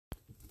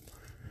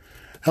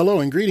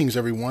Hello and greetings,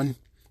 everyone.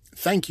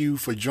 Thank you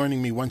for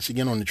joining me once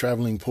again on the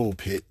Traveling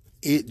Pulpit.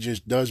 It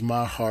just does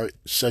my heart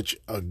such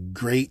a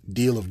great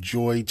deal of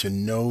joy to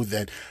know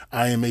that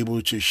I am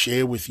able to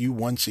share with you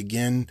once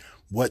again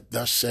what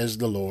thus says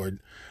the Lord,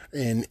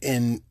 and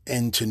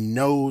to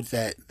know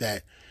that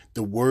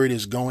the word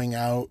is going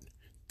out,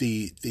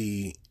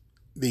 the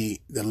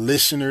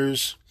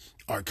listeners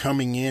are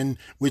coming in,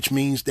 which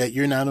means that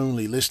you're not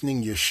only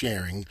listening, you're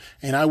sharing.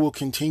 And I will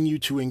continue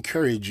to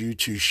encourage you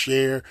to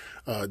share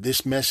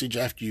this message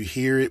after you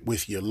hear it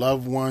with your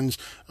loved ones,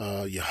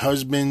 your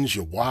husbands,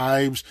 your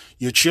wives,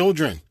 your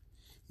children,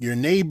 your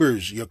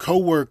neighbors, your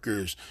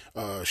coworkers,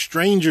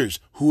 strangers,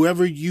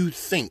 whoever you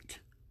think,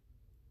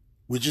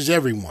 which is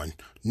everyone,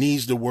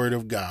 needs the word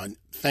of God.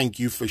 Thank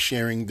you for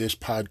sharing this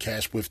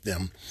podcast with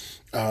them.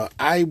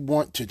 I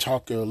want to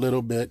talk a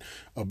little bit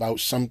about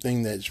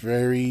something that's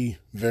very,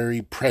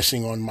 very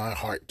pressing on my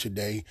heart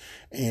today.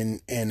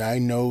 And I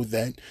know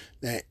that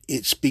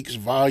it speaks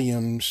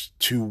volumes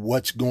to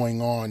what's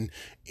going on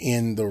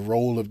in the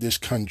role of this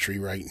country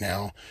right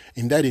now.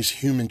 And that is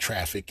human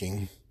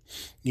trafficking.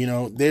 You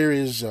know, there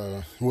was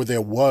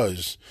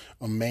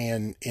a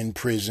man in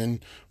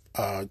prison,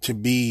 to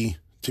be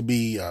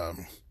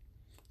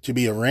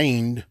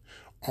arraigned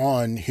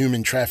on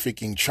human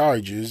trafficking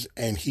charges,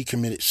 and he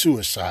committed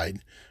suicide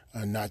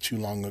not too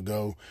long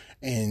ago,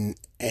 and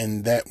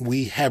that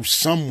we have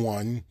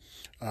someone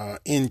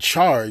in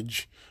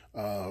charge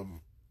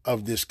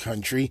of this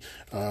country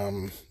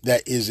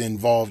that is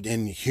involved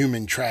in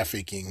human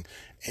trafficking,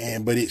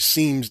 but it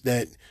seems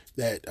that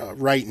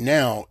right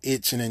now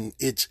it's an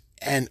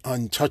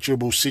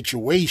untouchable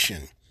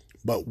situation.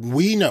 But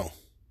we know,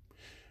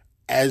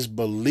 as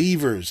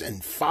believers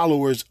and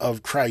followers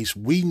of Christ,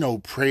 we know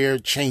prayer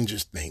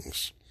changes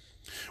things.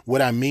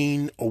 What I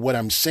mean, or what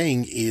I'm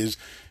saying, is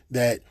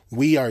that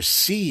we are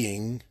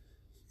seeing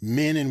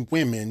men and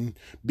women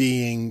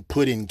being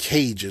put in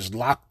cages,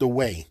 locked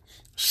away,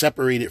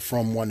 separated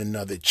from one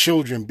another,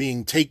 children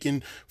being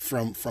taken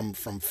from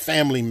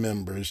family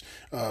members,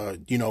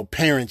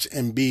 parents,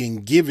 and being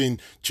given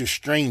to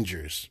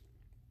strangers.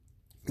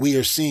 We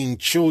are seeing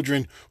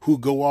children who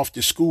go off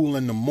to school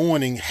in the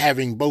morning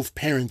having both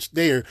parents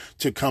there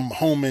to come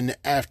home in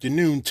the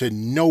afternoon to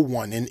no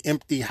one, an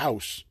empty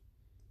house,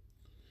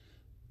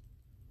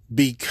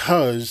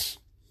 because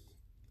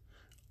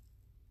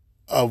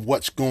of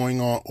what's going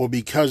on, or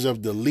because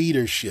of the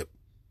leadership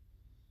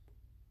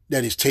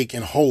that is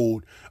taking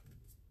hold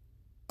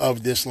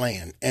of this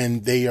land.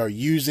 And they are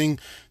using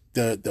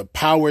the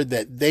power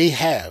that they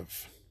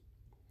have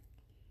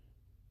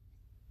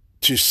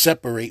to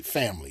separate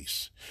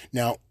families.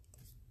 Now,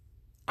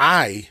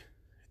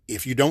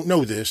 if you don't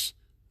know this,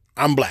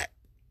 I'm black,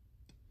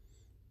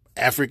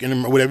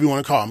 African, whatever you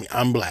want to call me,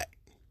 I'm black.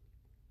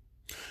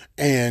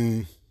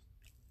 And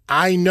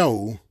I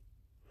know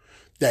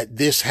that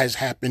this has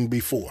happened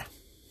before.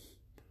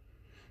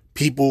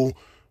 People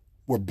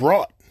were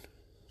brought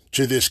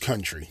to this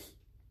country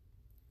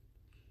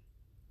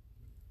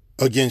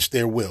against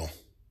their will,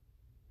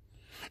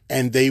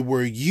 and they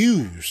were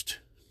used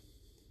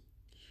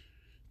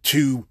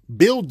to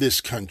build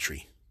this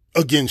country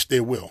against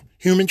their will.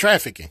 Human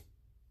trafficking.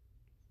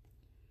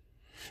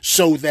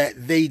 So that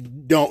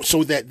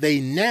they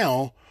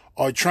now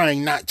are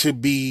trying not to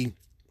be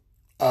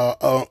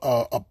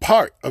a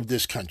part of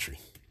this country.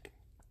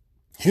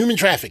 Human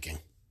trafficking.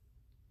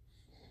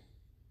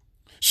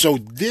 So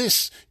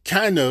this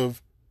kind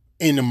of,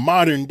 in the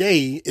modern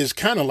day, is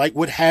kind of like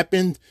what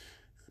happened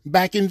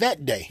back in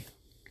that day.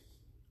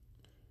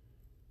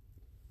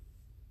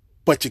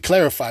 But to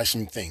clarify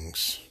some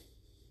things,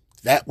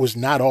 that was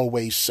not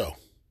always so.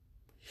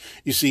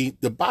 You see,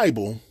 the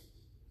Bible,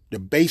 the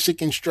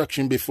basic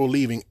instruction before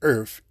leaving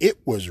earth, it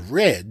was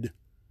read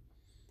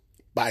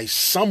by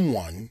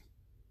someone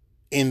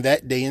in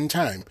that day and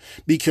time.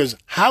 Because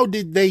how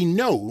did they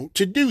know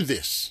to do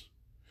this?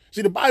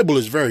 See, the Bible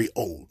is very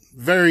old,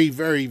 very,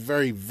 very,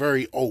 very,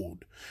 very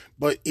old.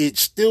 But it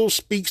still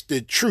speaks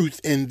the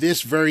truth in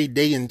this very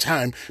day and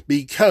time,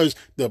 because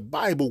the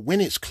Bible,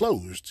 when it's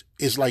closed,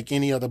 is like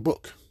any other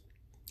book.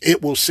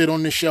 It will sit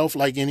on the shelf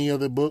like any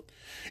other book.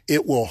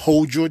 It will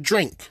hold your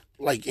drink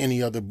like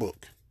any other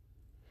book.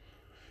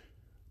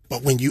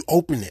 But when you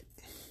open it,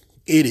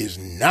 it is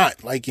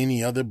not like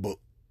any other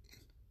book,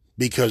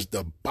 because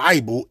the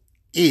Bible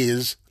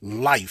is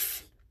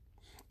life.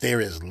 There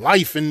is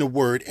life in the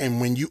word,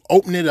 and when you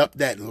open it up,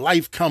 that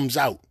life comes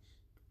out,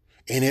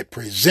 and it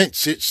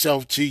presents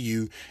itself to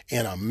you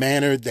in a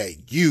manner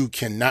that you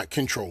cannot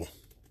control.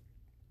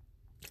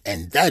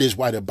 And that is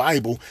why the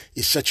Bible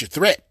is such a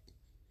threat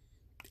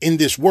in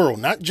this world,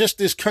 not just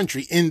this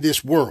country, in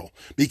this world,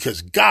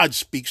 because God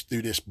speaks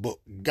through this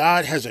book.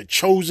 God has a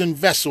chosen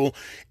vessel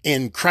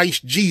in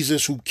Christ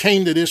Jesus who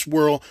came to this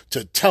world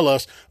to tell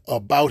us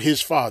about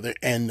his Father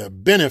and the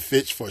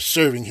benefits for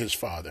serving his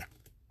Father.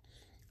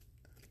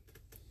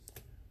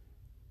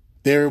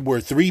 There were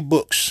 3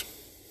 books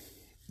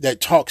that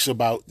talks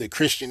about the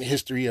Christian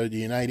history of the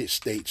United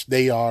States.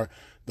 They are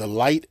The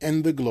Light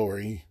and the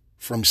Glory,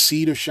 From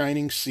Sea to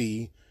Shining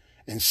Sea,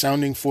 and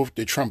Sounding Forth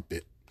the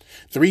Trumpet.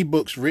 3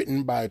 books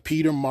written by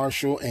Peter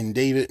Marshall and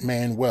David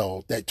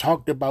Manuel that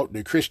talked about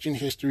the Christian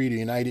history of the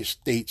United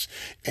States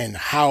and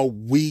how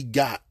we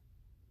got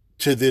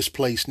to this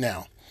place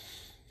now.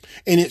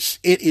 And it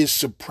is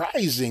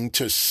surprising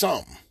to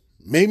some,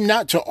 maybe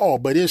not to all,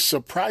 but it's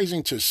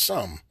surprising to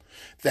some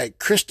that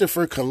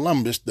Christopher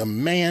Columbus, the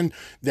man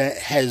that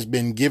has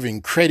been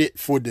given credit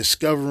for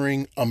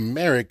discovering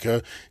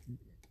America,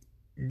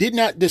 did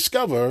not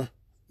discover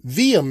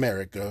the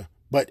America,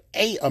 but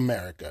a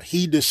America.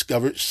 He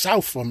discovered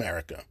South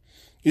America.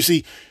 You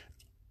see,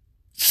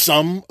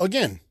 some,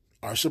 again,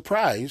 are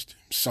surprised.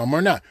 Some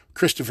are not.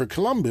 Christopher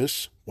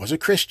Columbus was a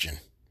Christian.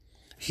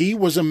 He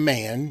was a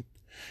man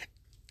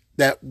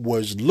that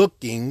was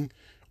looking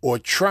or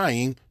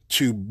trying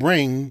to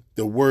bring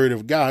the word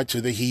of God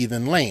to the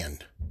heathen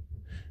land.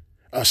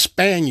 A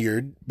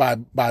Spaniard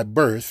by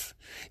birth,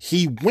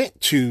 he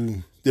went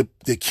to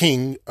the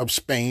king of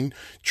Spain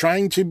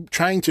trying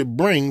to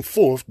bring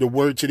forth the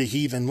word to the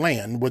heathen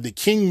land, where the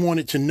king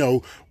wanted to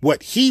know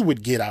what he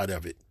would get out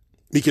of it.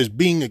 Because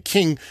being a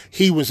king,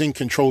 he was in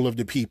control of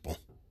the people.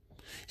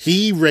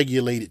 He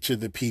regulated to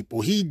the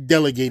people. He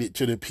delegated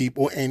to the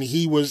people, and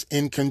he was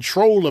in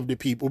control of the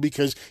people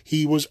because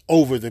he was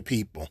over the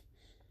people.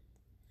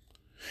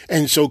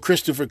 And so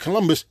Christopher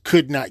Columbus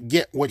could not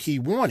get what he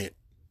wanted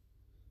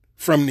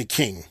from the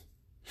king.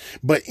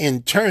 But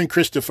in turn,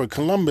 Christopher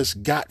Columbus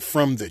got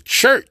from the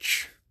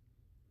church,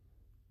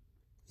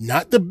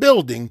 not the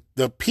building,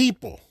 the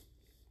people.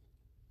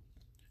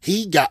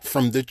 He got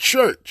from the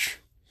church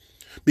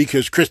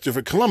because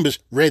Christopher Columbus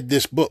read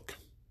this book.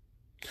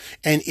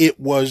 And it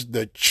was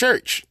the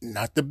church,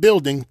 not the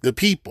building, the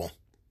people,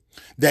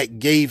 that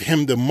gave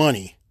him the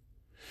money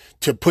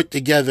to put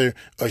together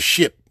a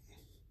ship,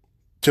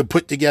 to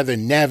put together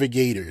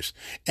navigators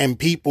and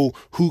people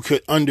who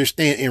could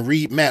understand and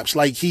read maps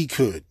like he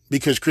could,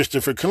 because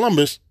Christopher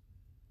Columbus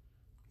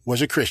was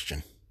a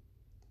Christian.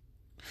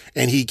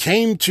 And he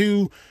came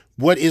to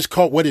what is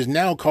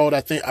now called,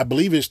 I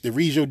believe it's the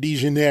Rio de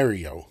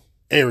Janeiro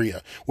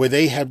area, where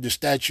they have the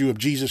statue of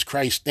Jesus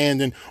Christ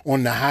standing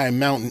on the high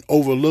mountain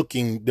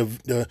overlooking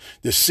the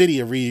city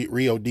of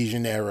Rio de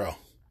Janeiro.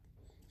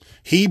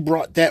 He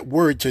brought that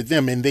word to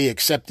them and they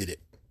accepted it.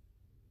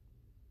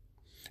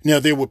 Now,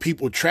 there were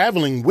people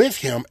traveling with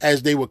him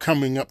as they were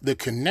coming up the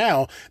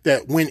canal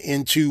that went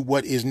into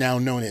what is now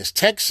known as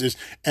Texas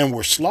and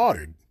were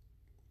slaughtered.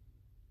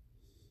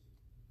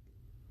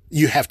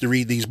 You have to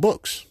read these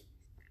books.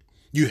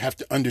 You have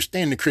to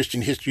understand the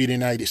Christian history of the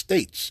United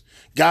States.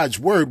 God's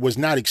word was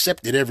not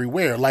accepted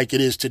everywhere like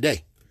it is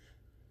today.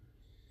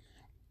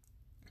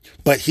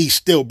 But he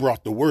still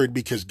brought the word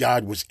because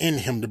God was in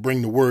him to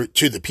bring the word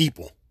to the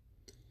people.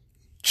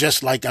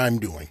 Just like I'm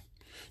doing.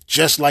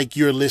 Just like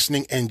you're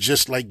listening, and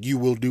just like you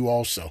will do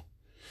also.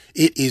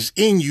 It is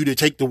in you to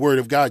take the word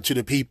of God to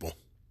the people.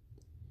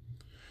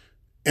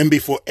 And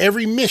before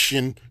every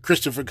mission,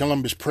 Christopher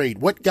Columbus prayed.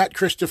 What got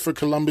Christopher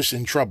Columbus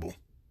in trouble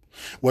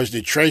was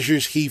the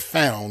treasures he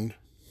found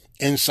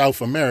in South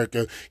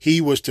America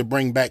he was to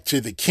bring back to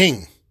the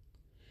king.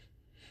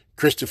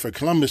 Christopher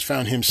Columbus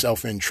found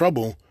himself in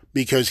trouble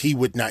because he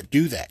would not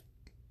do that.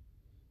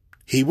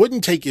 He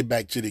wouldn't take it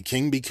back to the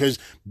king because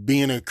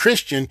being a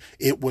Christian,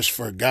 it was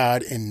for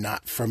God and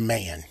not for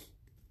man.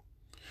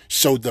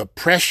 So the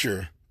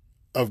pressure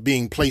of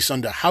being placed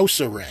under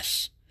house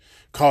arrest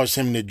caused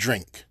him to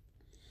drink.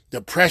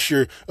 The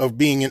pressure of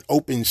being in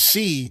open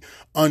sea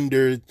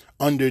under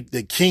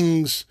the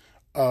king's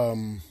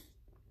going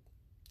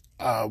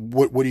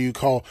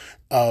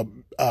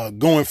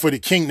for the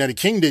king. Now the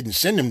king didn't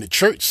send him, the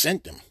church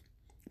sent him.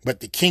 But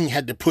the king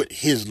had to put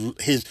he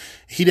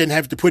didn't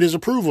have to put his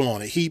approval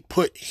on it. He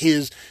put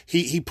his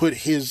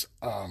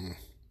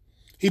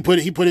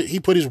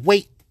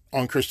weight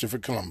on Christopher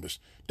Columbus.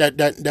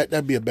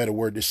 That'd be a better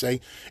word to say.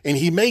 And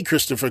he made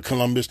Christopher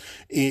Columbus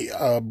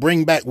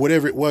bring back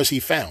whatever it was he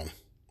found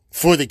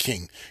for the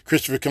king.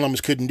 Christopher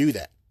Columbus couldn't do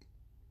that.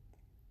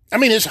 I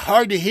mean, it's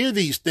hard to hear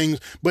these things,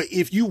 but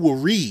if you will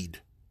read,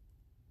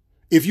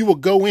 if you will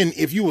go in,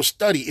 if you will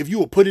study, if you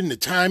will put in the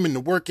time and the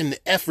work and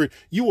the effort,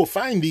 you will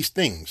find these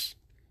things.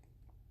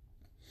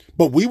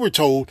 But we were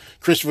told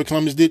Christopher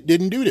Columbus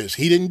didn't do this.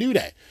 He didn't do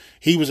that.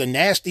 He was a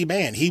nasty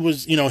man. He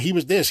was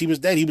this, he was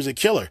that, he was a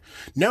killer.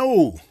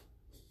 No,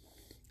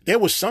 there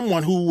was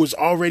someone who was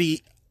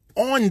already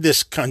on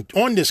this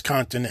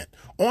continent,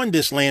 on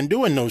this land,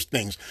 doing those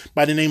things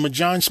by the name of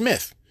John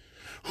Smith,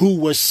 who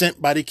was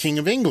sent by the King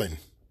of England.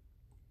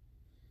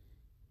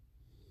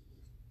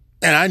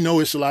 And I know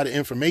it's a lot of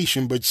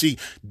information, but see,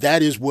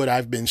 that is what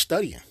I've been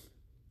studying.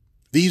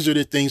 These are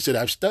the things that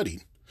I've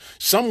studied.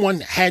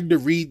 Someone had to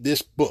read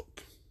this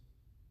book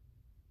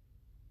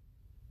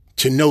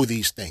to know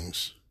these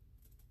things.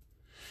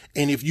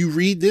 And if you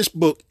read this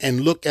book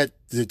and look at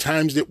the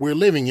times that we're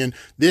living in,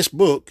 this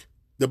book,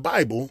 the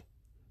Bible,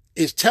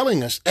 is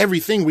telling us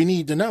everything we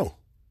need to know.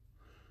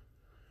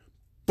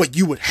 But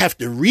you would have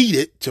to read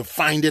it to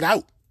find it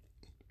out.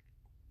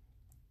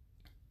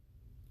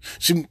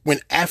 See,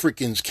 when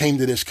Africans came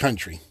to this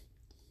country,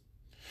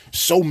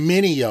 so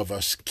many of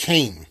us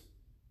came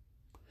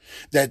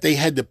that they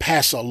had to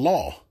pass a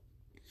law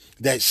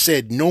that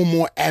said no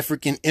more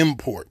African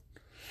import.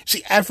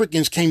 See,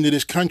 Africans came to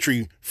this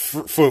country for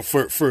a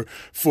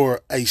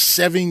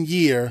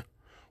 7-year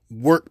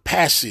work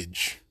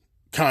passage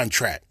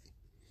contract.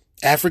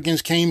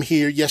 Africans came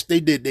here. Yes, they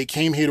did. They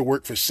came here to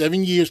work for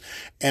 7 years.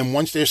 And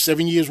once their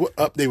 7 years were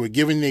up, they were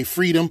given their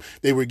freedom.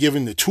 They were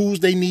given the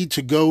tools they need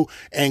to go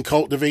and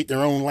cultivate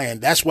their own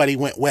land. That's why they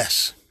went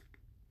west.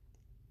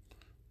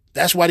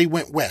 That's why they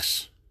went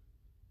west.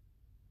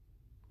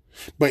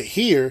 But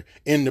here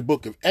in the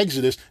book of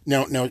Exodus,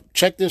 now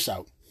check this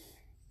out.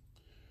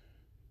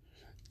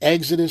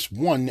 Exodus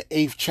 1, the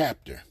 8th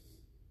chapter.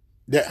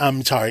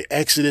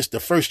 Exodus, the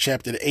 1st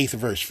chapter, the 8th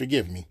verse.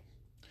 Forgive me.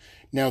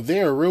 Now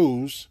there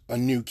arose a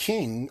new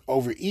king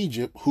over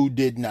Egypt who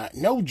did not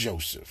know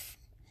Joseph.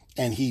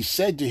 And he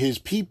said to his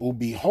people,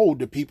 behold,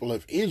 the people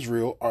of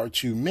Israel are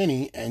too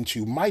many and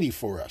too mighty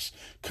for us.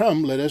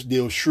 Come, let us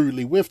deal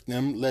shrewdly with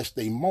them, lest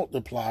they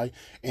multiply.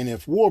 And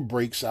if war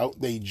breaks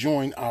out, they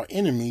join our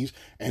enemies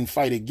and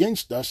fight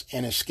against us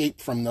and escape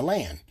from the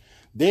land.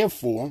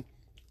 Therefore,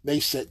 they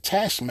set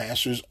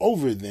taskmasters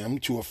over them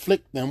to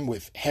afflict them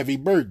with heavy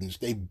burdens.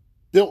 They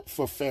built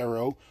for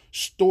Pharaoh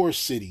store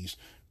cities,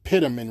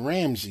 Pithom and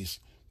Ramses.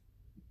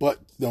 But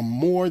the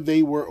more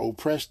they were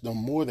oppressed, the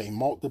more they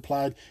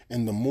multiplied,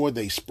 and the more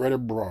they spread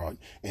abroad.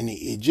 And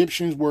the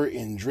Egyptians were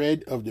in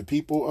dread of the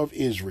people of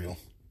Israel.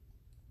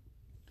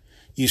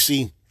 You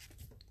see,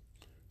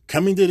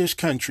 coming to this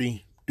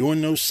country during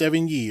those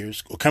 7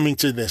 years, or coming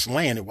to this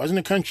land, it wasn't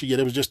a country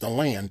yet, it was just a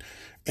land,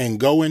 and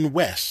going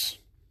west.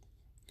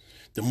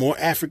 The more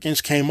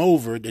Africans came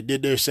over that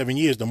did their 7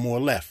 years, the more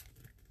left.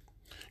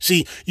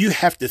 See, you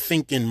have to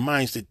think in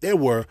minds that there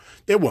were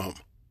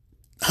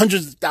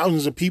hundreds of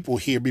thousands of people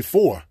here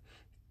before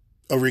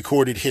a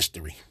recorded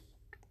history.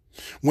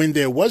 When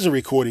there was a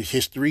recorded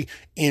history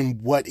in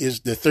what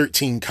is the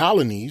 13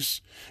 colonies,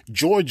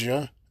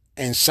 Georgia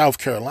and South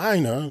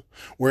Carolina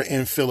were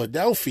in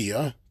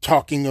Philadelphia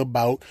talking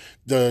about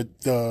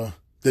the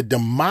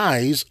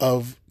demise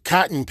of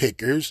cotton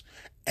pickers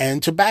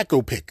and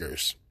tobacco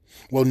pickers.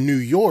 Well, New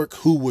York,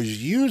 who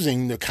was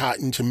using the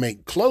cotton to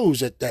make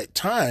clothes at that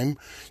time,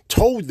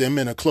 told them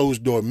in a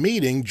closed-door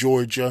meeting,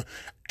 Georgia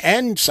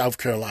and South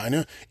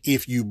Carolina,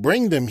 if you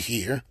bring them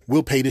here,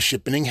 we'll pay the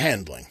shipping and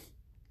handling.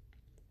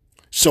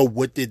 So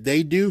what did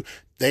they do?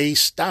 They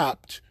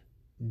stopped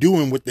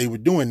doing what they were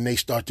doing. They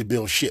started to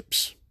build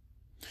ships.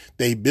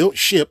 They built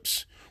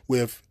ships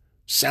with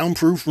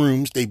soundproof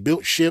rooms. They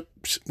built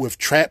ships with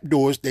trap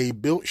doors. They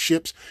built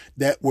ships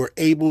that were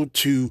able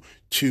to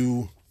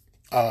do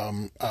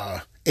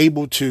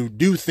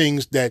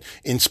things that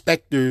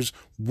inspectors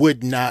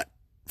would not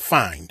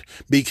find,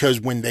 because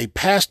when they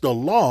passed a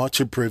law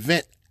to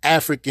prevent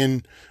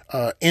African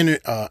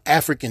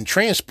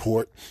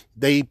transport,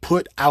 they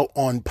put out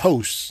on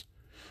posts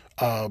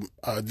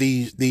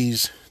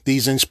these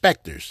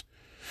inspectors,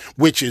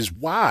 which is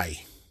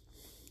why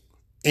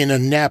in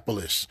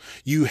Annapolis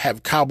you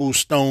have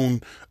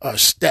cobblestone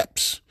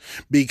steps,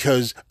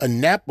 because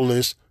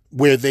Annapolis,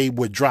 where they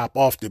would drop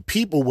off the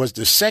people, was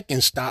the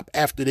second stop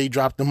after they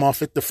dropped them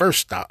off at the first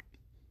stop.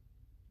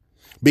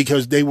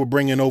 Because they were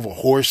bringing over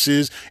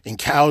horses and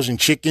cows and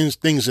chickens,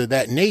 things of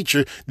that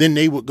nature. Then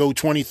they would go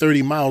 20,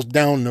 30 miles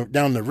down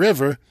the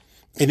river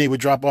and they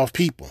would drop off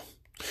people.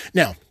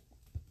 Now,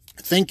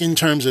 think in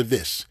terms of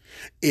this.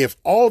 If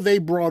all they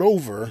brought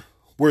over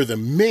were the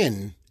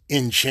men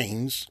in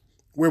chains,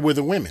 where were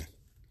the women?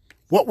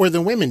 What were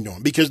the women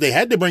doing? Because they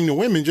had to bring the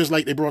women just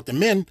like they brought the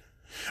men.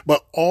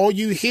 But all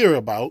you hear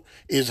about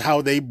is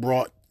how they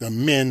brought the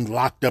men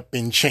locked up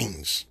in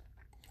chains.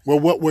 Well,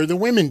 what were the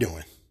women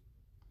doing?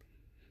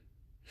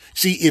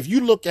 See, if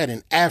you look at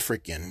an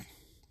African,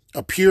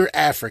 a pure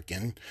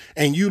African,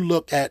 and you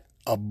look at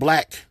a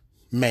black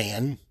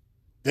man,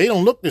 they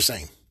don't look the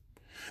same.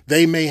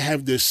 They may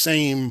have the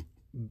same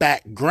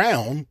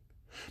background,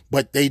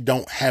 but they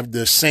don't have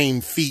the same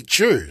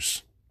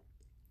features.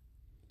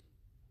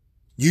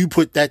 You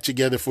put that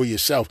together for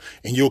yourself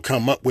and you'll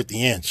come up with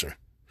the answer.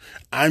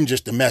 I'm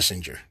just a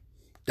messenger.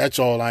 That's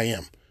all I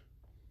am.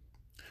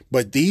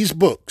 But these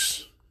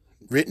books,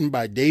 written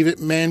by David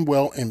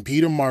Manuel and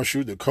Peter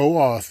Marshall, the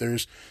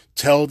co-authors,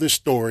 tell the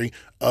story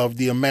of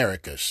the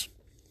Americas.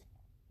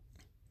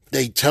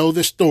 They tell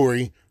the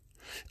story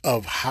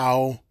of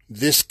how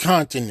this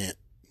continent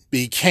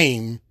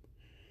became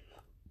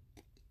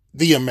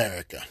the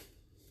America.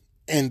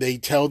 And they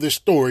tell the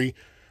story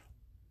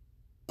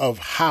of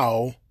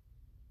how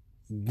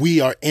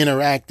we are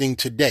interacting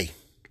today.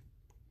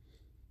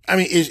 I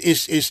mean,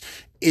 it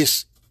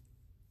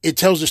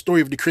tells the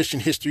story of the Christian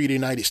history of the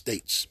United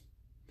States.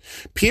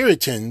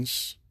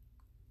 Puritans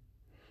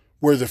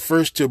were the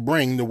first to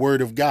bring the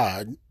word of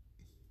God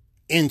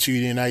into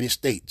the United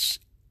States.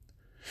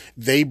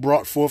 They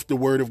brought forth the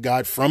word of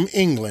God from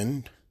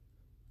England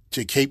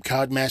to Cape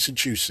Cod,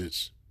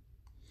 Massachusetts.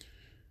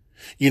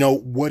 You know,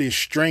 what is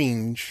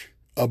strange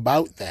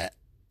about that,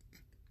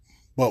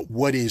 but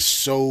what is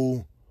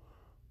so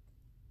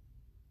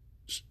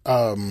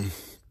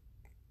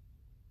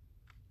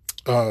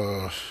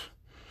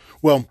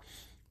Well,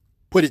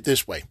 put it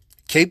this way.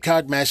 Cape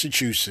Cod,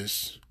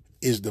 Massachusetts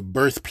is the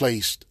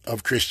birthplace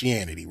of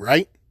Christianity,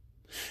 right?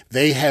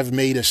 They have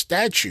made a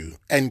statue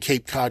in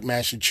Cape Cod,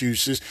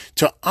 Massachusetts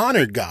to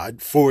honor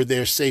God for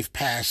their safe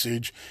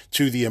passage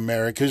to the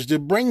Americas to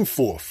bring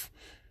forth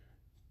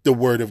the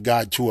word of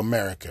God to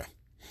America.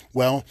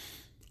 Well,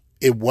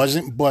 it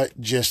wasn't but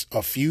just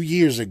a few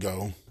years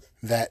ago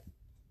that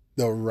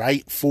the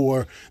right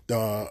for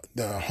the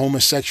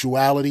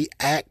Homosexuality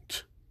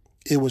Act,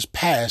 it was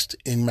passed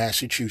in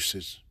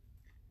Massachusetts.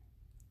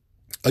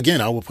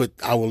 Again, I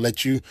will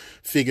let you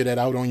figure that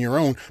out on your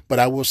own, but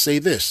I will say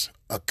this.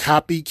 A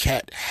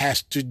copycat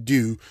has to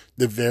do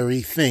the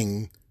very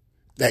thing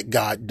that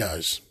God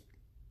does.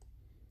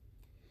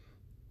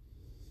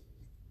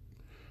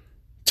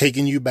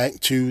 Taking you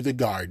back to the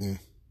garden.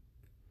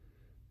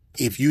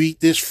 If you eat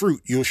this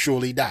fruit, you'll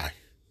surely die.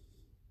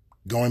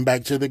 Going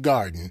back to the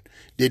garden,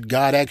 did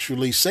God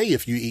actually say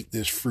if you eat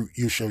this fruit,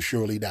 you shall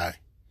surely die?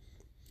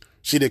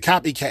 See, the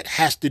copycat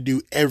has to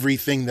do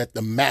everything that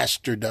the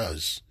master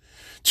does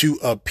to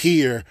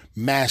appear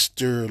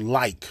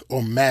master-like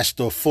or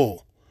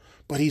masterful.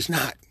 But he's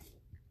not.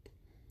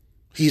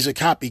 He's a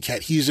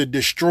copycat. He's a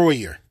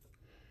destroyer.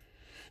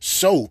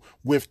 So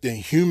with the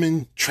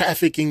human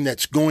trafficking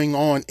that's going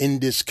on in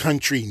this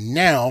country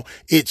now,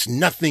 it's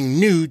nothing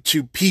new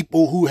to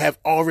people who have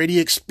already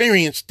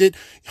experienced it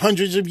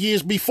hundreds of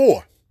years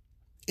before.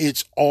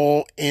 It's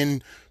all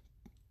in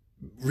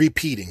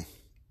repeating.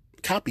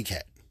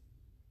 Copycat.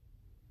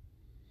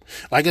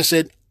 Like I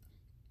said,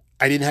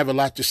 I didn't have a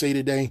lot to say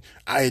today.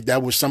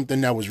 That was something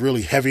that was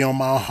really heavy on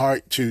my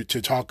heart to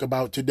talk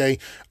about today.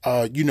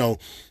 I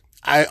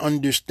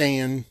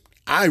understand.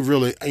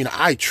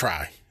 I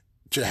try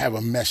to have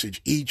a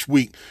message each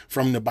week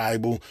from the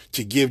Bible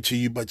to give to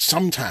you. But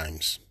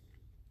sometimes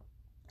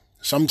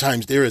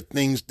there are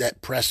things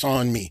that press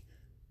on me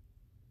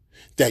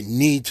that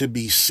need to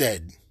be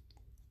said,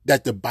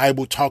 that the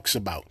Bible talks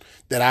about,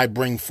 that I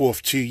bring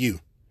forth to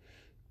you.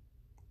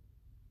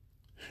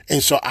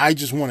 And so I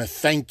just want to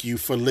thank you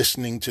for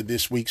listening to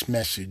this week's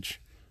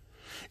message.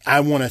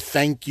 I want to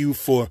thank you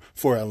for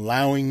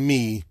allowing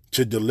me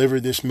to deliver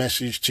this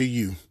message to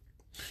you.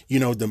 You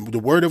know, the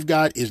word of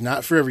God is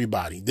not for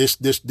everybody. This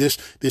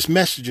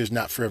message is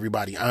not for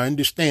everybody. I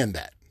understand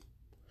that.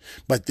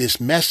 But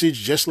this message,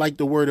 just like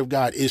the word of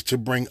God, is to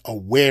bring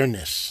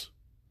awareness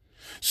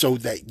so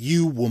that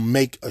you will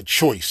make a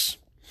choice.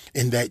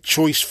 And that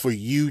choice for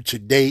you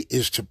today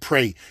is to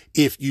pray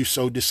if you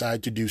so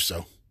decide to do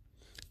so.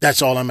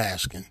 That's all I'm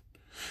asking,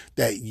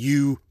 that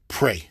you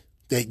pray,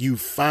 that you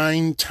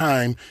find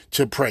time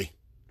to pray,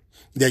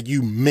 that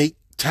you make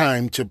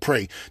time to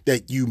pray,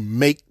 that you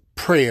make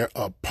prayer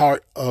a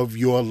part of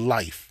your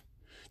life,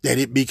 that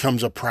it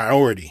becomes a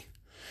priority,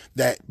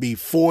 that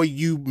before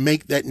you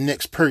make that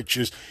next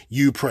purchase,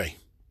 you pray.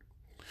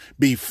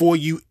 Before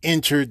you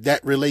enter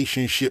that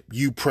relationship,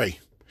 you pray.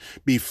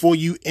 Before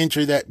you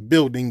enter that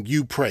building,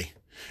 you pray.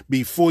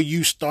 Before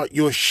you start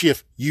your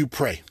shift, you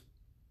pray.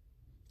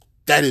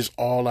 That is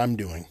all I'm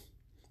doing.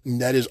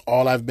 And that is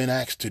all I've been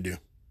asked to do.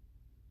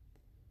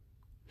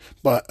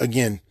 But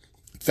again,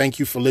 thank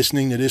you for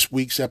listening to this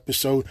week's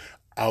episode.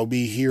 I'll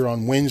be here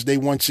on Wednesday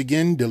once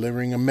again,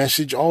 delivering a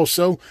message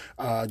also.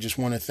 I just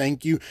want to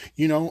thank you.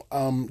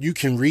 You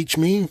can reach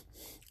me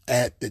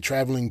at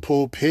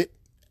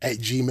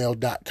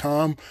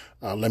thetravelingpulpit@gmail.com.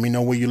 Let me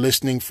know where you're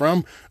listening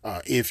from.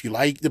 If you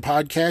like the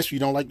podcast, you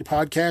don't like the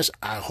podcast,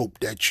 I hope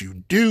that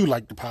you do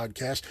like the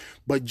podcast.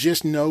 But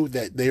just know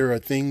that there are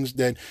things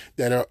that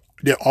are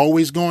they're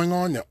always going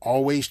on. They're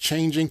always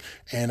changing.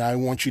 And I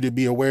want you to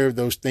be aware of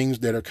those things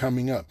that are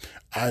coming up.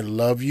 I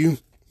love you.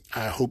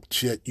 I hope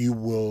that you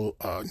will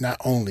not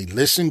only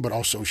listen, but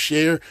also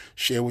share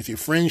with your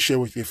friends, share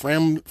with your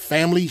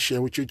family,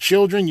 share with your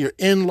children, your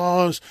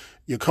in-laws,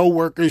 your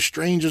co-workers,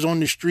 strangers on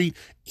the street,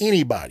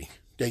 anybody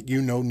that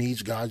you know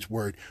needs God's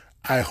word.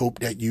 I hope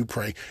that you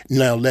pray.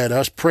 Now let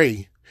us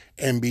pray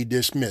and be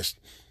dismissed.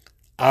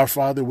 Our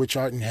Father, which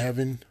art in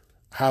heaven,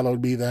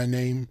 hallowed be thy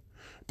name.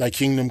 Thy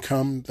kingdom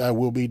come, thy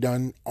will be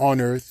done on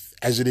earth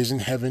as it is in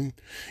heaven.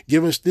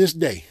 Give us this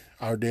day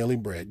our daily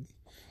bread.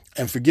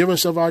 And forgive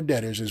us of our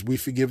debtors as we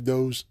forgive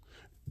those.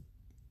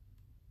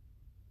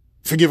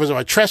 Forgive us of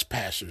our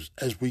trespassers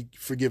as we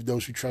forgive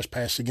those who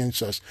trespass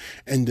against us.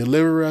 And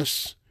deliver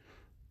us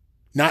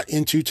not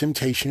into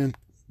temptation,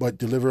 but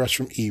deliver us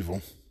from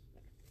evil.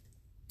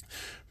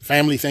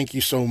 Family, thank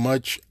you so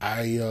much.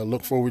 I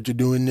look forward to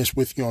doing this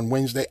with you on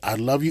Wednesday. I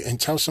love you, and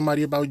tell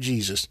somebody about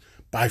Jesus.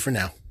 Bye for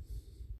now.